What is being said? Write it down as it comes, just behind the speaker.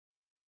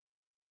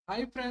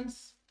Hi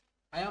friends,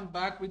 I am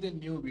back with a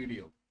new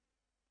video.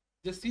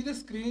 Just see the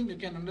screen, you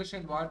can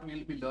understand what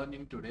we'll be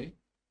learning today.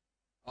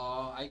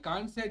 I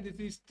can't say this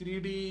is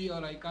 3D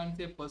or I can't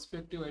say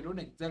perspective, I don't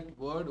know exact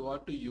word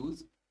what to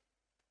use.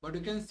 But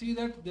you can see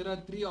that there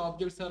are three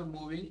objects are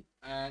moving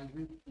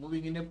and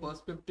moving in a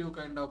perspective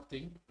kind of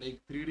thing,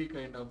 like 3D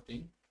kind of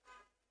thing.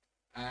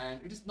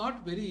 And it is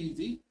not very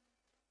easy.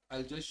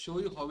 I'll just show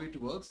you how it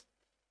works.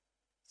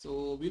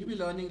 So we'll be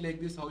learning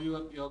like this how you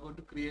are going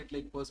to create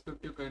like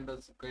perspective kind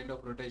of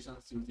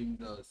rotations using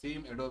the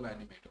same Adobe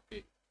Animate.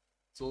 Okay.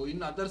 So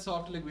in other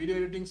software like video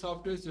editing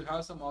softwares, you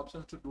have some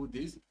options to do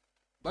this,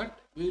 but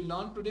we'll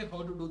learn today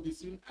how to do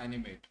this in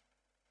Animate.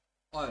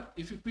 Or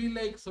if you feel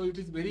like so, it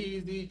is very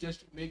easy.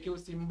 Just make your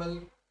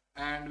symbol,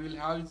 and we'll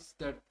have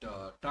that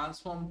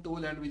transform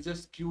tool, and we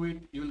just queue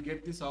it. You will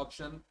get this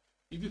option.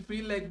 If you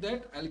feel like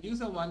that, I'll give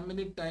some 1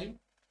 minute time.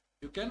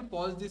 You can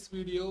pause this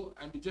video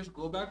and you just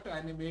go back to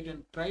Animate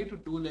and try to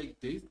do like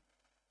this,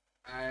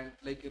 and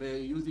like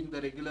using the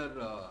regular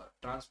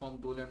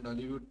transform tool and all.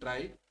 You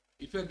try.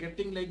 If you're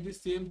getting like this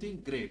same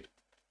thing, great.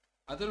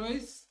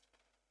 Otherwise,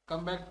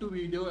 come back to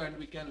video and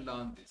we can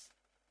learn this.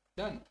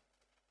 Done.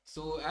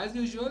 So as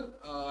usual,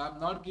 I'm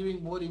not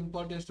giving more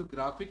importance to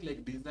graphic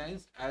like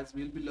designs, as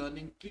we'll be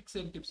learning tricks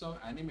and tips of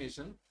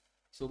animation.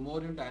 So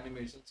more into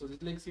animation. So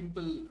it's like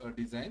simple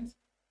designs.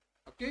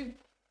 Okay,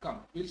 come,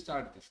 we'll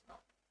start this now.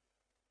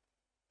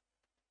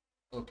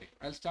 Okay,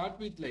 I'll start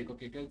with like,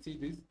 okay, you can see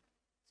this.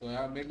 So I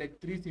have made like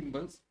three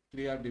symbols.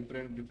 Three are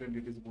different.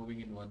 It is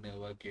moving in one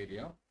work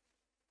area.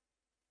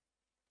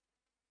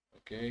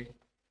 Okay,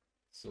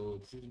 so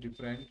this is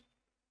different.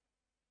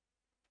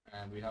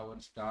 And we have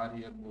one star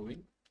here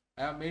moving.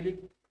 I have made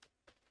it.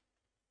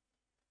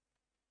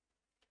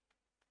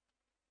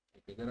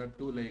 Okay, there are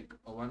two like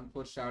one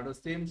for shadow,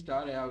 same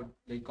star. I have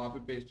like copy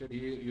pasted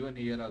here, even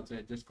here also.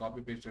 I just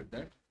copy pasted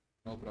that,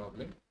 no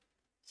problem.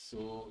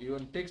 So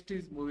even text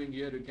is moving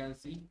here. You can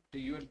see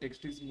even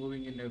text is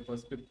moving in a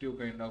perspective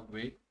kind of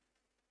way.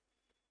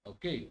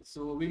 Okay,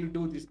 so we'll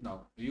do this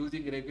now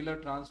using regular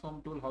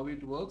transform tool. How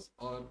it works,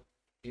 or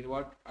in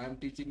what I'm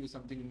teaching you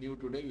something new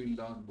today. We'll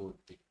learn both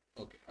things.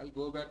 Okay, I'll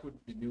go back with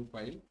the new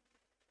file.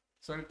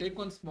 So I'll take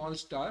one small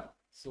star.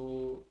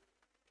 So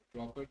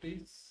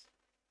properties,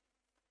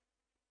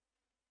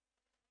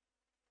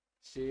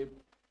 shape.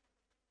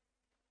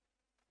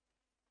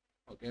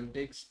 Okay, I'll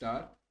take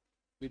star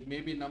with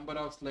maybe number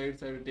of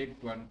slides. I will take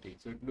 20.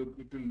 So it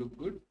will look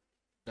good.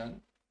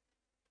 Done.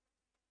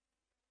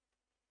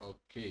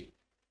 Okay.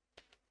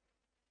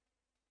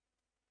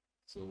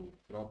 So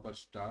proper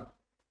star.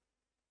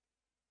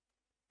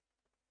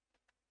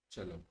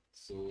 Chalo.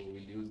 So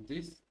we'll use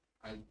this.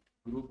 I'll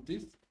group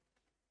this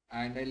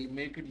and I'll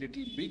make it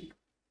little big.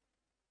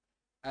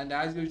 And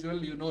as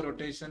usual, you know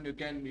rotation, you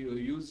can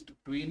use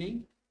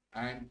tweening,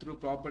 and through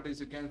properties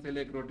you can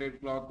select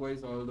rotate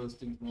clockwise, all those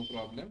things, no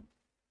problem.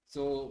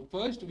 So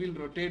first we'll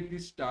rotate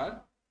this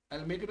star.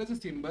 I'll make it as a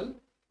symbol.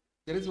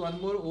 There is one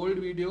more old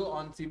video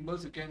on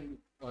symbols. You can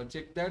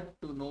check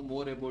that to know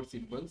more about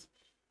symbols.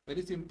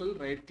 Very simple.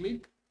 Right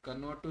click,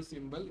 convert to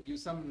symbol, give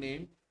some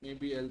name.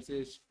 Maybe I'll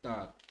say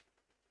star.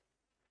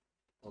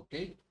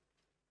 Okay.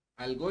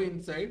 I'll go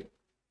inside.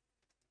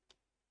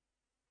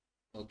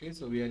 Okay,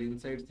 so we are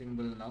inside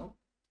symbol now.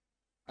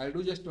 I'll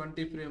do just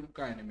 20 frame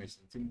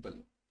animation, simple.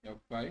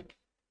 F5,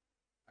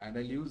 and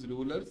I'll use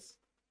rulers.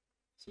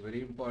 So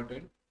very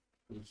important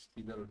to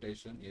see the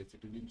rotation. Yes,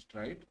 it is in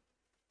straight.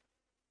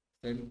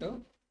 Center,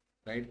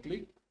 right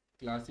click,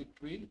 classic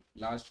tween,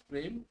 last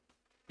frame,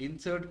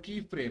 insert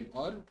keyframe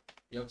or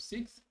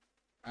F6,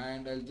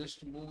 and I'll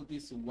just move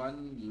this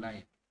one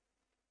line.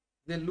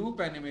 The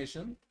loop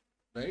animation,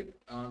 right?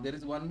 There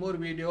is one more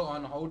video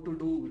on how to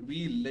do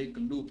wheel like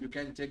loop. You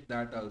can check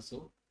that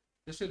also.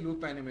 Just a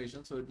loop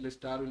animation. So the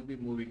star will be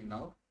moving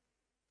now.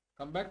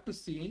 Come back to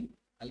scene.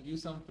 I'll give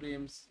some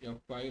frames,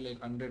 F5, like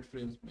 100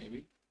 frames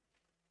maybe.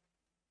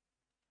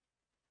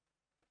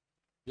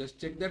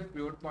 Just check that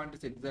pivot point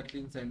is exactly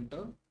in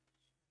center.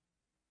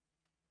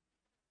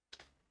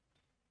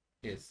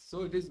 Yes,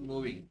 so it is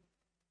moving.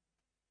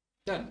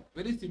 Done.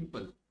 Very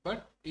simple.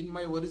 But in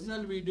my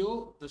original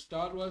video, the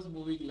star was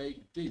moving like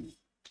this.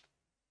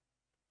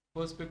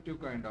 Perspective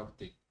kind of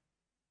thing.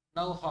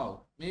 Now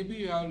how? Maybe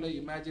you have like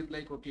imagine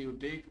like, okay, you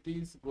take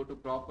this, go to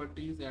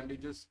properties and you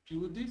just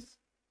skew this.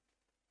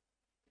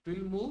 It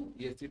will move.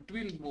 Yes, it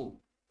will move.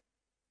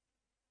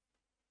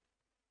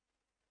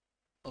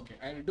 Okay,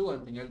 I'll do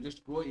one thing. I'll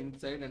just go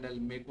inside and I'll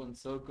make one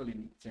circle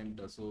in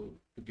center so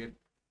to get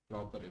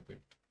proper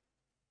effect.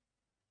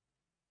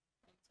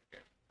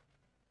 Okay.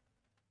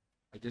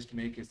 I just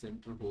make a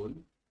center hole.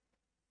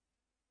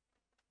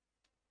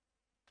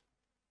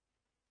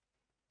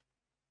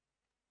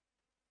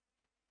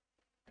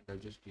 And I'll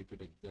just keep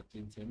it exactly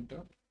in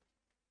center.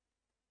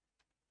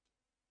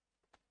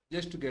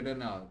 Just to get an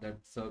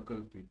that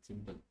circle fit,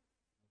 simple.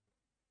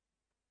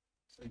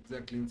 So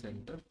exactly in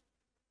center.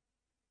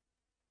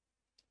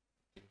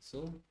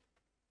 So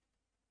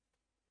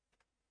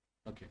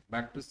okay,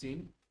 back to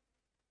scene.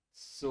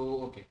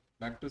 So okay,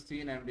 back to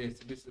scene, and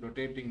yes, it is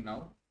rotating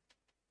now.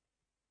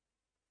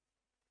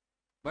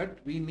 but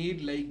we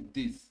need like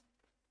this.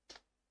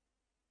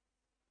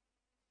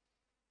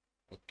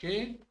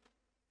 Okay,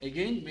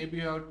 again maybe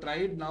you have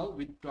tried now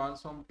with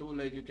transform tool,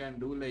 like you can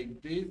do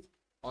like this,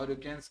 or you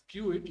can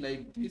skew it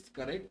like this,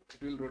 correct?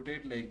 It will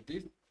rotate like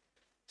this.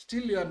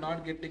 Still you are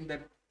not getting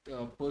that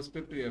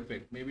perspective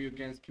effect. Maybe you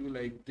can skew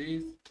like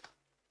this.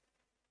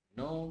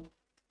 No,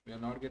 we are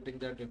not getting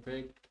that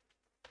effect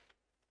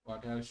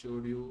what I have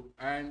showed you.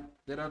 And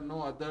there are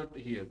no other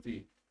here.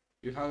 See,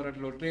 you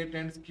have rotate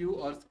and skew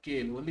or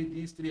scale. Only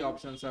these three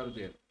options are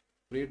there.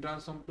 Free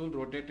transform tool,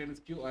 rotate and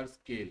skew, or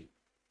scale.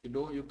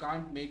 You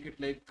can't make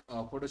it like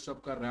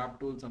Photoshop ka wrap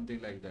tool,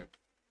 something like that.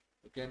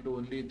 You can do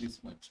only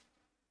this much.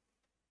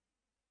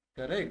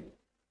 Correct?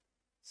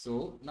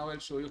 So now I'll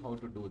show you how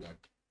to do that.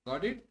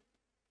 Got it?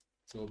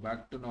 So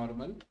back to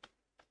normal.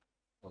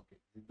 Okay,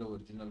 this is the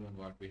original one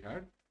what we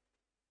had.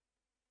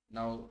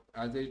 Now,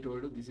 as I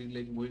told you, this is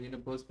like moving in a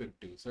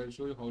perspective. So I'll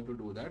show you how to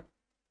do that.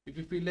 If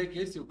you feel like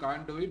yes, you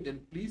can't do it,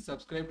 then please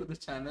subscribe to the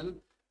channel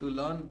to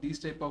learn these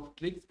type of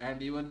tricks,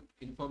 and even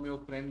inform your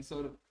friends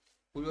or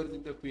whoever is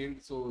in the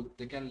field so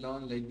they can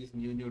learn like these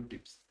new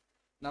tips.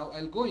 Now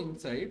I'll go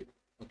inside.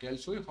 Okay, I'll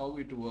show you how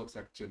it works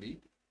actually.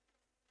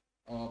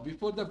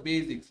 Before the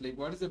basics, like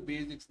what is the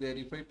basics there?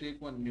 If I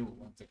take one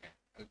second,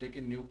 I'll take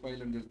a new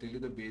file and I'll tell you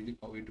the basic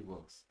how it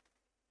works.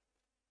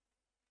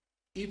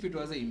 If it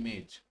was an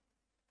image,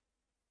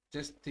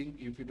 just think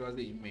if it was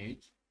an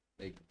image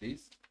like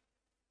this,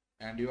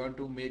 and you want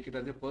to make it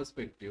as a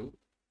perspective.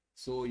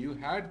 So you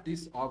had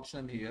this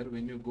option here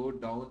when you go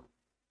down,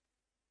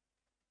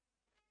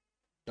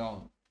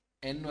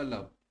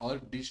 envelope or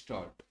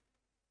distort,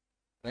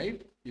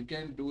 right? You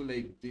can do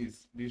like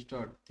this,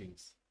 distort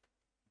things.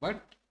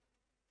 But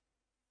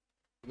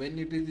when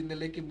it is in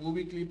like a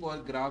movie clip or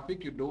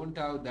graphic, you don't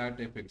have that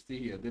effect. See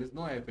here, there is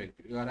no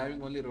effect. You are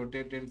having only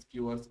rotate and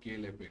skew or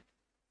scale effect.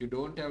 You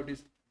don't have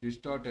this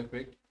distort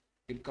effect.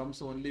 It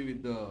comes only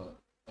with the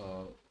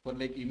for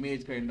like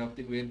image kind of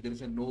thing where there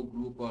is a no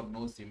group or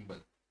no symbol.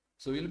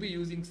 So we'll be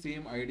using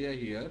same idea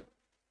here.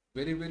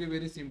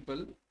 Very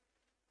simple.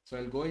 So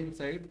I'll go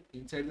inside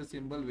the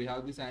symbol. We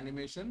have this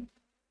animation.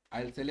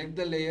 I'll select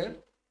the layer,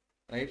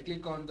 right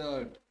click on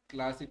the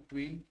classic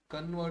tween,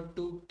 convert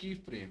to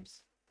keyframes.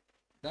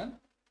 Done.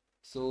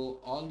 So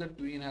all the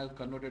tween have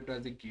converted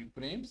as the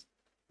keyframes.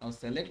 Now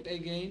select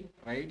again,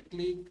 right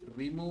click,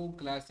 remove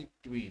classic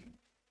tween.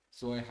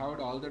 So I have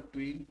all the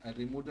tween, I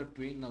remove the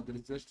tween. Now there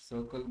is just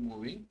circle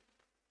moving.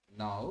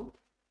 Now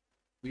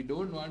we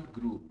don't want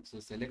group. So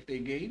select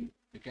again.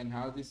 You can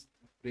have this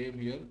frame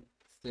here.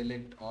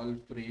 Select all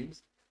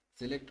frames.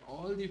 Select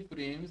all the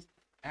frames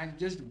and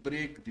just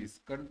break this.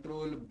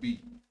 Control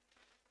B.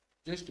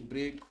 Just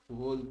break the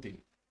whole thing.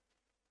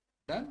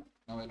 Done.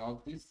 Now I'll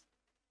off this.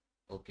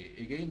 Okay,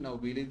 again now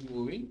wheel is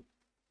moving,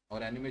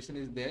 our animation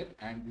is there,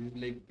 and this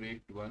is like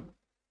break one.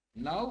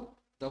 Now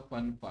the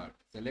fun part,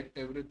 select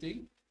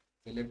everything,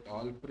 select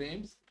all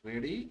frames,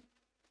 ready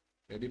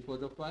for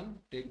the fun.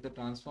 Take the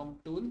transform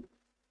tool,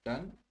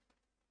 done.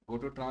 Go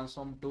to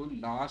transform tool,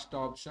 last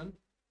option,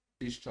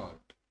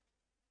 distort.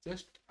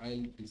 Just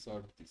I'll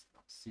distort this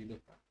now, see the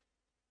fun.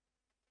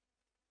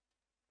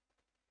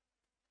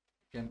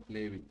 You can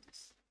play with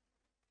this,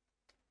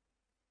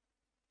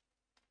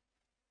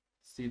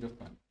 see the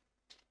fun.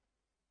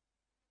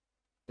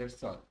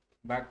 That's all.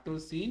 Back to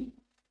scene.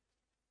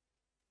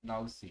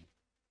 Now see.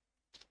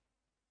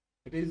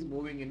 It is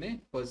moving in a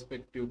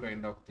perspective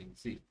kind of thing.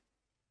 See.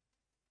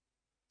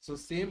 So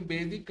same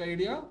basic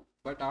idea,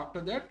 but after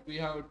that we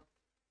have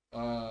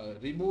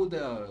removed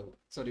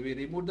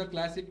the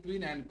classic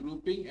tween and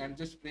grouping, and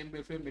just frame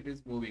by frame it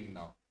is moving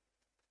now.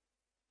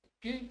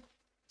 Okay.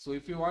 So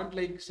if you want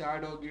like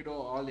shadow,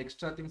 all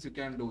extra things, you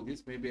can do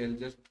this. Maybe I'll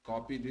just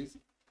copy this,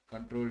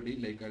 Control D,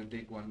 like I'll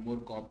take one more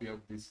copy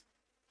of this.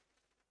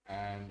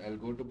 And I'll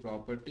go to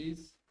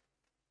properties,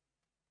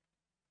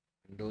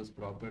 Windows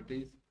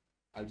properties.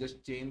 I'll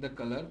just change the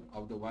color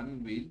of the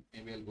one wheel.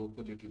 Maybe I'll go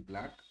for little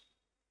black,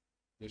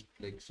 just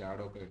like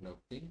shadow kind of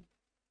thing.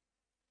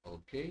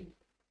 Okay,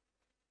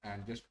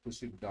 and just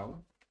push it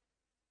down,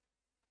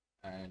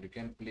 and you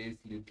can place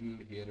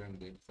little here and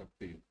there. It's up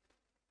to you.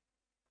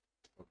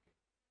 Okay,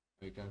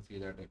 you can see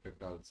that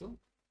effect also,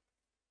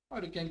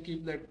 or you can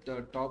keep that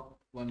top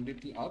one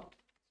little up,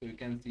 so you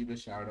can see the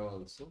shadow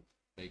also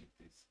like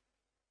this.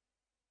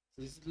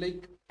 So this is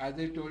like, as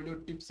I told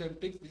you, tips and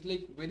tricks. This is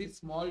like very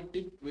small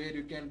tip where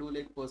you can do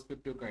like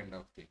perspective kind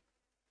of thing.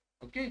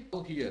 Okay,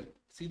 so here,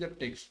 see the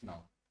text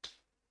now.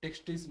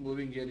 Text is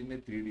moving here in a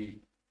 3D,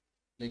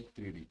 like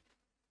 3D.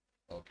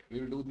 Okay,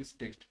 we will do this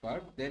text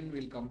part. Then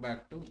we'll come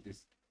back to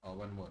this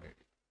one more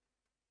idea.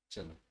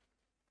 Chalo.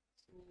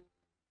 So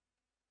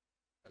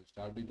I'll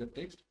start with the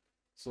text.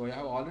 So I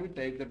have already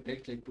typed the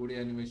text like 2D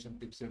animation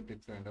tips and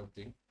tricks kind of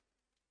thing.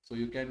 So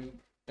you can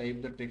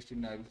type the text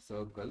in a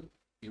circle,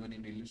 even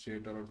in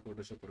Illustrator or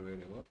Photoshop or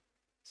wherever.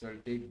 So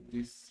I'll take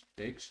this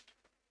text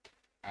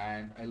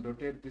and I'll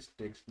rotate this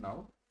text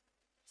now.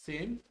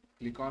 Same,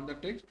 click on the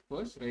text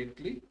first, right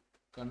click,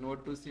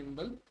 convert to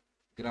symbol,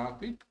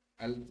 graphic.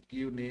 I'll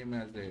give name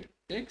as a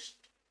text.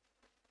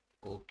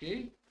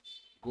 Okay,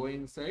 Go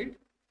inside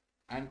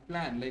and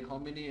plan like how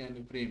many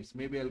frames.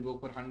 Maybe I'll go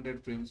for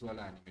 100 frames while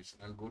animation.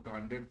 I'll go to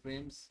 100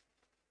 frames,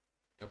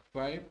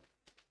 F5,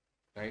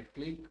 right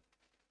click,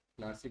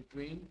 classic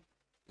tween,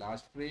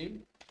 last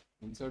frame,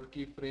 insert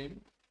keyframe,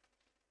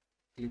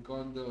 click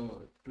on the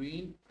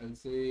tween. I'll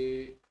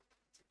say,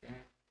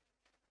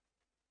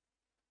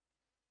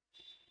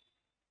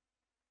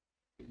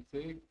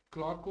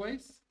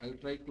 clockwise. I'll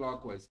try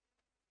clockwise.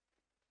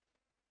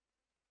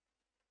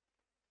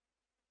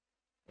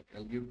 Okay,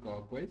 I'll give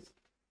clockwise.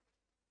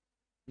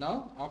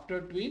 Now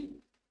after tween,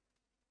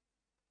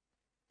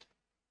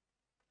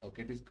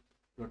 okay, it is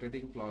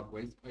rotating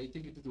clockwise. I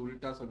think it is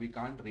ulta, so we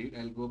can't read.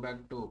 I'll go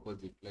back to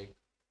opposite, like,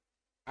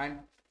 and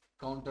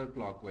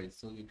counterclockwise,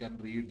 so you can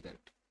read that.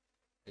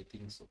 I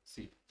think so.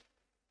 See,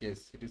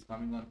 yes, it is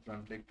coming on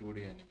front like 2D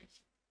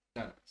animation.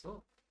 Done.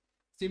 So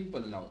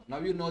simple now. Now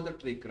you know the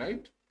trick,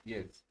 right?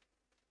 Yes.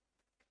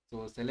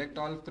 So select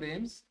all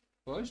frames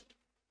first.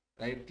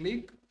 Right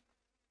click,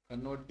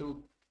 convert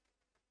to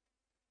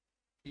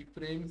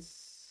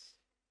keyframes.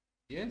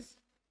 Yes.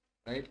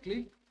 Right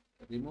click,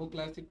 remove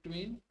classic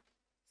tween.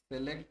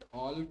 Select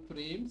all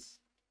frames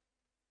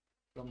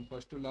from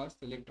first to last.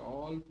 Select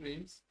all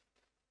frames.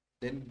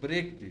 Then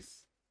break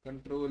this.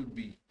 Control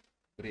B.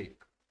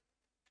 Break.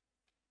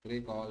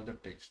 Break all the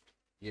text.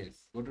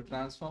 Yes. Go to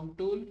transform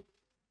tool.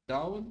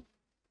 Down.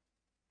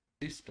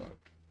 Distort.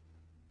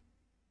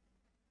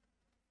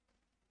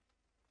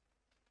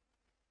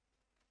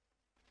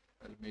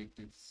 I'll make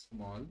this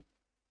small.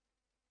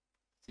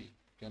 See,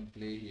 you can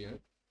play here.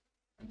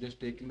 I'm just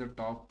taking the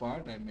top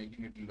part and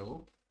making it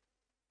low.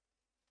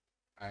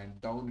 And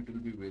down it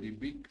will be very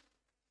big.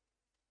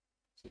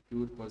 So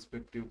pure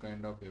perspective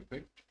kind of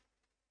effect.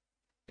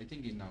 I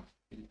think enough.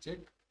 We'll check.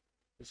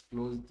 Just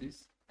close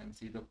this and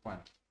see the fun.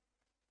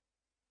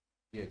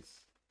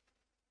 Yes.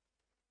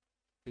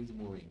 It is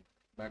moving.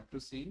 Back to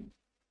scene.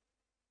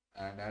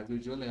 And as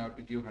usual, I have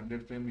to give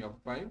 100 frame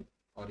F5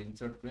 or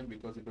insert frame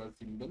because it was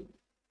symbol.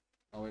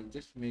 Now I'll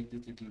just make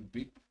this little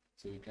big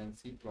so you can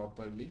see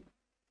properly.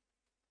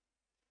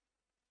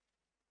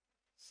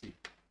 See.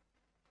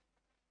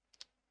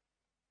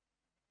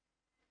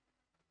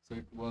 So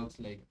it works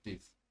like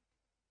this.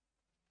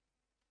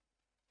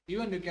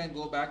 Even you can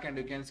go back and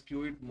you can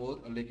skew it more,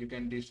 or like you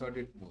can distort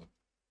it more.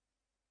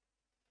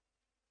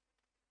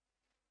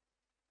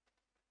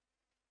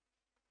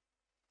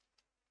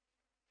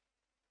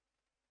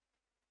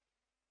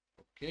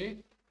 Okay.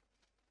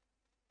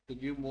 To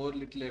give more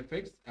little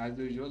effects, as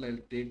usual, I'll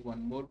take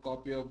one more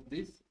copy of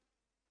this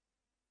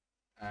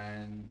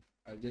and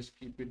I'll just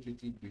keep it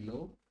little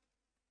below.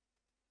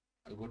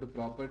 I'll go to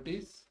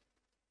properties.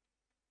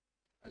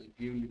 I'll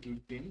give little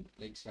thin,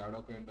 like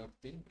shadow kind of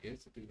thing.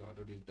 Yes, it is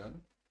already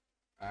done.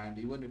 And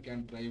even you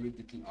can try with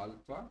little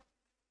alpha.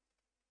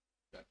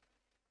 That.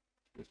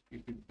 Just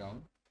keep it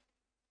down.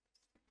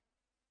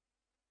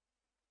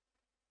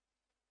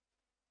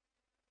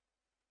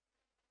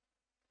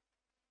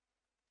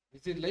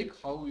 This is like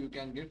how you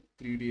can get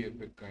 3D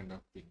effect kind of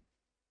thing,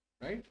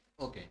 right?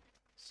 Okay.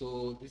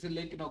 So this is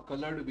like,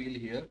 colored wheel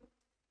here.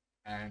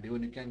 And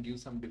even you can give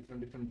some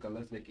different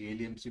colors like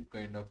alien ship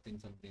kind of thing,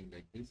 something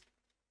like this.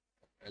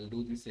 I'll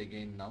do this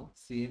again now.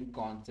 Same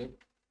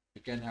concept.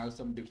 You can have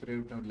some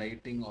different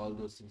lighting, all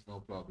those things, no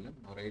problem.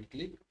 Now right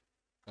click,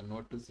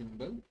 convert to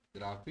symbol,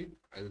 graphic.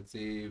 I'll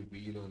say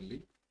wheel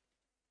only.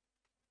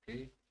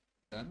 Okay,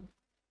 done.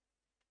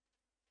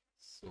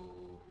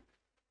 So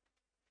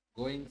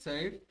go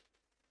inside.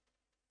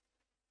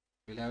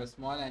 We'll have a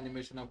small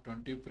animation of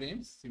 20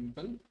 frames,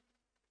 simple.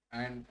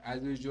 And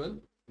as usual,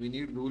 we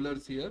need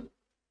rulers here.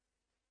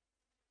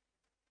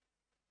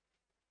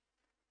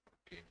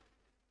 Okay.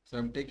 So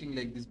I'm taking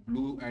like this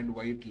blue and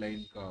white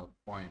line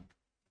point.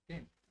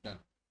 Okay, done.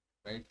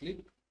 Right click,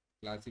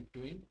 classic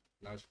tween,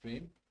 last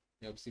frame,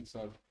 F6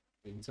 or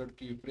insert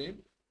keyframe,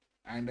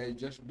 and I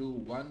just do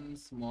one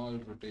small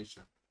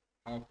rotation,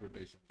 half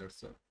rotation,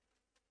 that's all.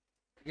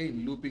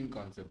 Again, looping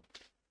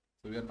concept.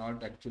 So we are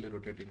not actually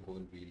rotating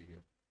whole wheel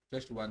here,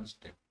 just one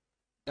step.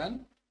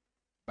 Done.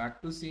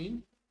 Back to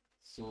scene.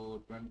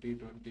 So 20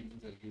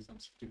 means I'll give some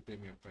 60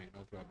 frame F5,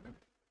 no problem.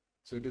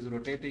 So it is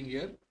rotating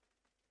here.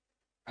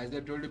 As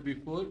I told you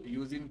before,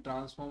 using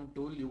transform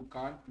tool, you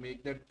can't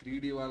make that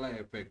 3D wala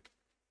effect.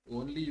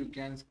 Only you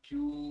can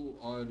skew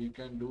or you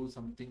can do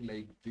something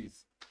like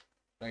this,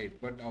 right?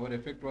 But our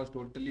effect was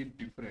totally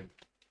different.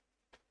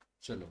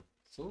 Chalo.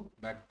 So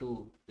back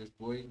to just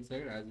go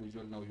inside as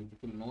usual. Now you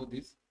people know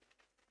this.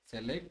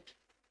 Select,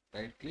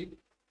 right click,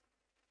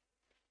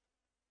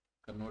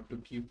 convert to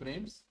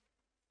keyframes,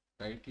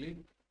 right click,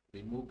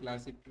 remove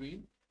classic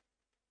tween,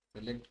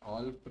 select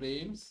all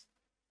frames,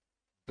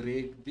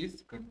 break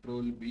this,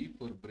 control B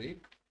for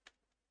break.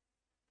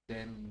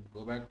 Then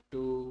go back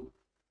to,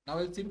 now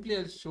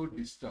I'll show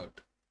distort.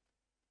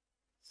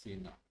 See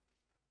now.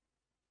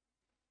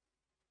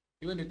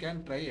 Even you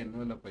can try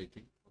envelope, I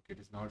think. Okay, it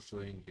is not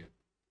showing here.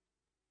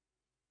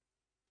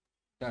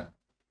 Done.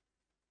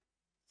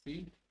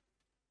 See?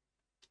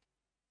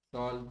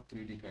 Solve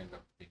 3D kind of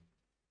thing.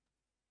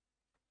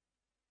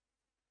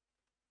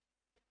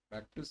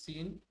 Back to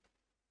scene,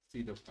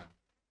 see the fun.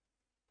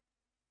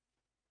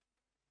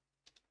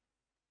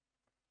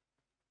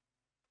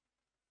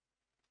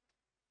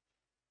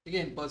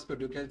 Again,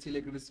 perspective, you can see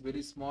like it is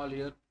very small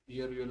here.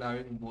 Here you're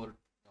having more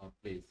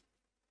place.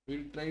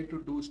 We'll try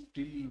to do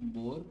still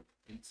more.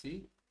 We'll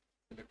see.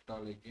 Select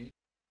all again.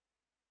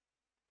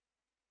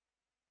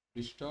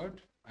 Restart.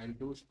 I'll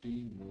do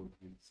still more.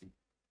 We'll see.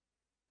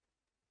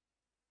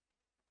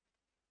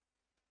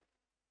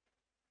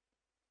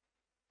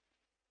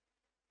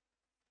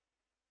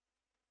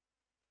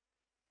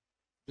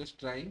 Just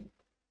trying.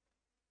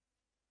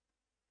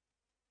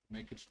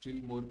 Make it still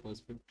more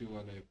perspective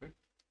on effect.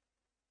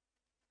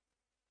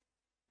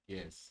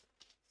 Yes.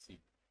 See.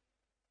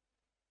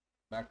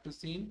 Back to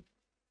scene.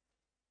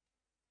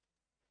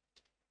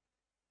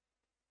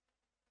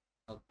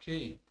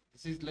 Okay.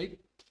 This is like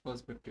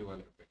perspective on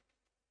effect.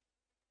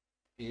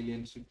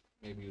 Alien ship,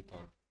 maybe you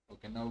thought.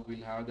 Okay, now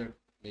we'll have that.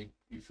 Like,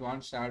 if you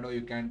want shadow,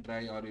 you can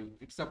try, or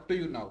it's up to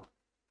you now.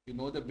 You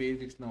know the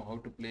basics now, how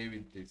to play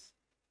with this.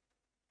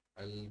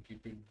 I'll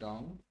keep it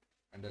down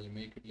and I'll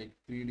make it like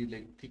 3D,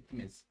 like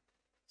thickness.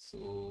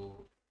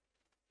 So,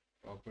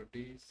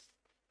 properties.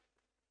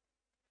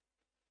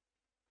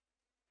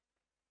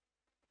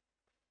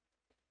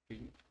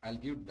 Pink. I'll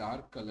give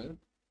dark color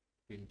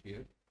in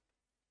here.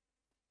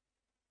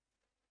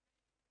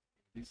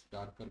 This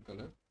darker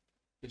color,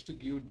 just to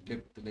give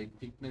depth, like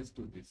thickness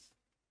to this.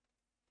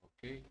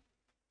 Okay,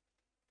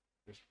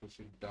 just push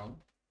it down.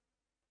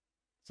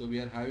 So we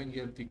are having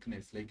here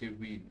thickness like a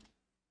wheel.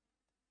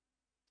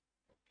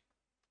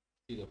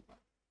 See the part.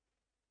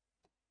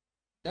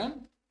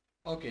 Done.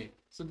 Okay,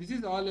 so this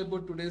is all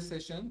about today's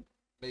session,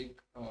 like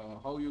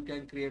how you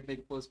can create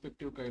like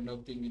perspective kind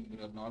of thing in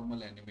your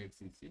normal animate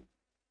CC,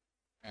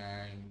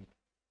 and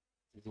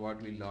this is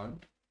what we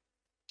learned.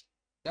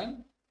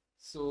 Done.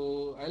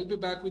 So I'll be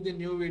back with a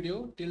new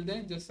video. Till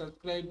then, just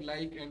subscribe,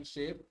 like, and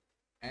share,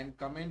 and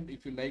comment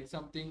if you like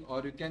something,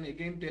 or you can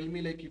again tell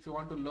me like if you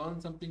want to learn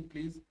something,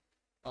 please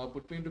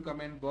put me into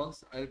comment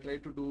box. I'll try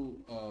to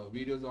do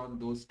videos on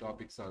those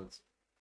topics also.